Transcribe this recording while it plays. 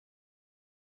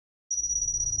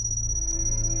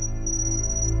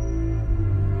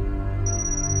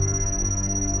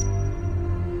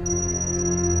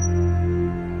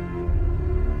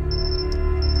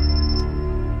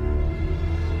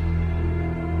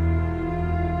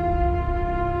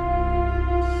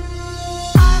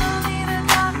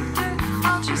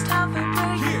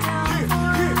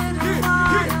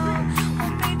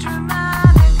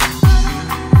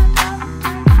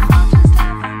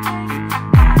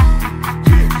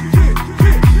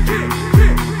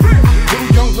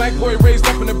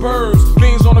the burbs,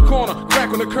 beans on the corner, crack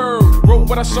on the curb. Wrote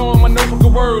what I saw in my notebook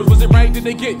of words. Was it right? Did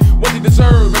they get what they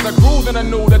deserve? As I grew, then I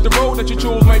knew that the road that you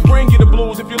choose might bring you the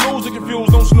blues. If you lose or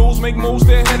confused, don't snooze, make moves,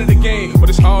 stay ahead of the game. But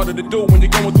it's harder to do when you're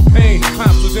going through pain.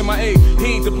 Pops was in my A,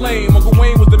 he ain't to blame. Uncle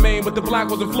Wayne was the main, but the block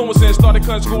was influencing. Started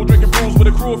cut school, drinking brews with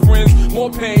a crew of friends. More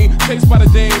pain, chased by the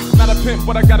dame. Not a pimp,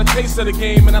 but I got a taste of the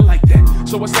game, and I like that.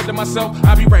 So I said to myself,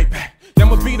 I'll be right back.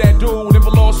 I'ma be that dude, if a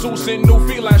lawsuit in new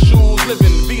feline shoes.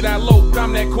 Living, be that low,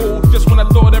 I'm that cool. Just when I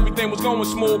thought everything was going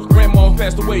smooth, grandma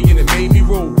passed away and it made me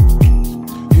rule.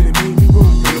 Ain't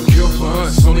no cure for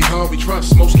us, only God we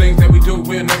trust. Most things that we do,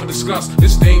 we'll never discuss.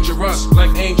 It's dangerous,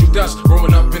 like angel dust.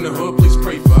 Growing up in the hood, please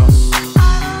pray for us.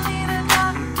 I don't need a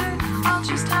doctor, I'll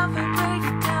just have a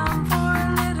breakdown for a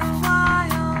little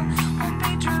while. Won't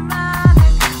be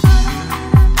dramatic. I don't need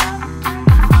a doctor,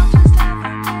 I'll just have a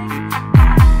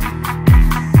breakdown.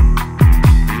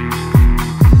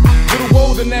 Little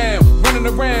older now, running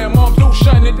around, mom do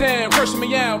shutting it down, cursing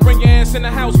me out. Bring your ass in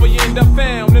the house where you end up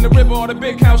found. In the river or the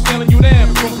big house telling you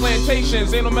down. From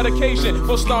plantations, ain't no medication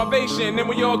for starvation. And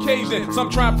when you're occasion, some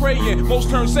try praying, most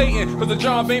turn Satan, cause the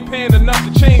job ain't paying enough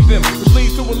to change them, which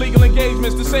leads to illegal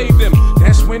engagements to save them.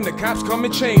 That's when the cops come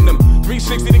and chain them.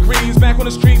 360 degrees, back on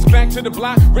the streets, back to the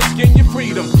block, risking your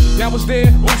freedom. Y'all was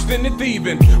there, boosting and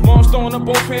thieving. Mom's throwing up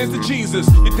both hands to Jesus.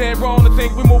 You're dead wrong to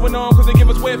think we're moving on, cause they give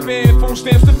us welfare and food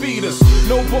stamps to feed us.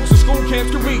 No books and school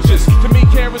camps can reach us. To me,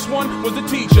 KRS-One was the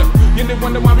teacher. You didn't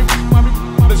wonder why we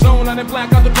the zone out and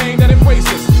black out the pain that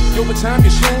embraces. Over time, you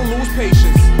soon lose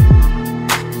patience.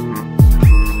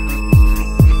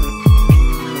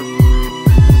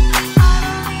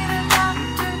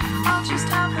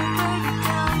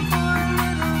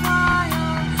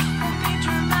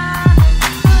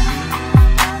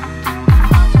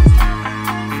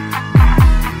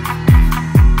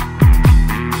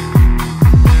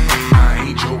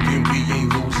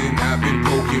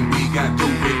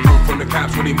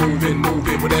 When they moving,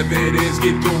 whatever it is,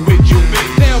 get through it. You've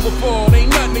been down before, ain't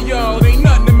nothing to y'all, ain't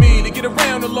nothing to me. To get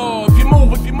around the law, if you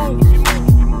move,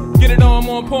 get it on,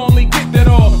 more importantly, get that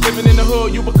off. Living in the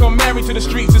hood, you become married to the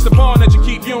streets. It's the pawn that you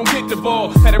keep, you don't get the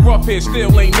ball. Had it rough here,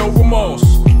 still ain't no remorse.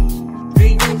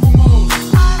 Ain't no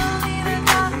remorse. I don't need a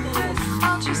doctor,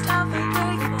 I'll just have a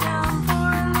breakdown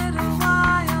for a little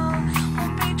while.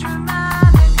 Won't be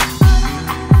dramatic. I don't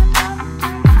need a doctor,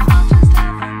 I'll just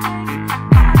have a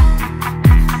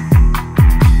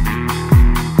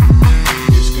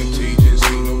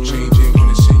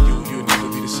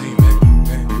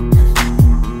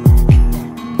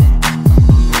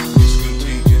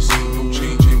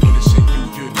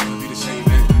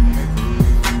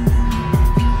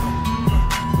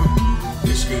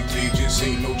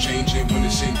ain't no changing when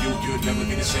it's in you, you'll never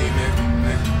be the same, man.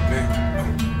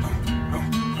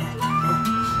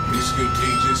 It's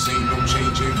contagious, ain't no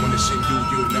changing when it's in you,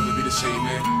 you'll never be the same,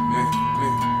 man.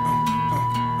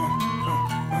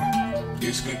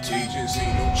 It's contagious,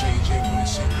 ain't no changing when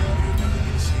it's in you,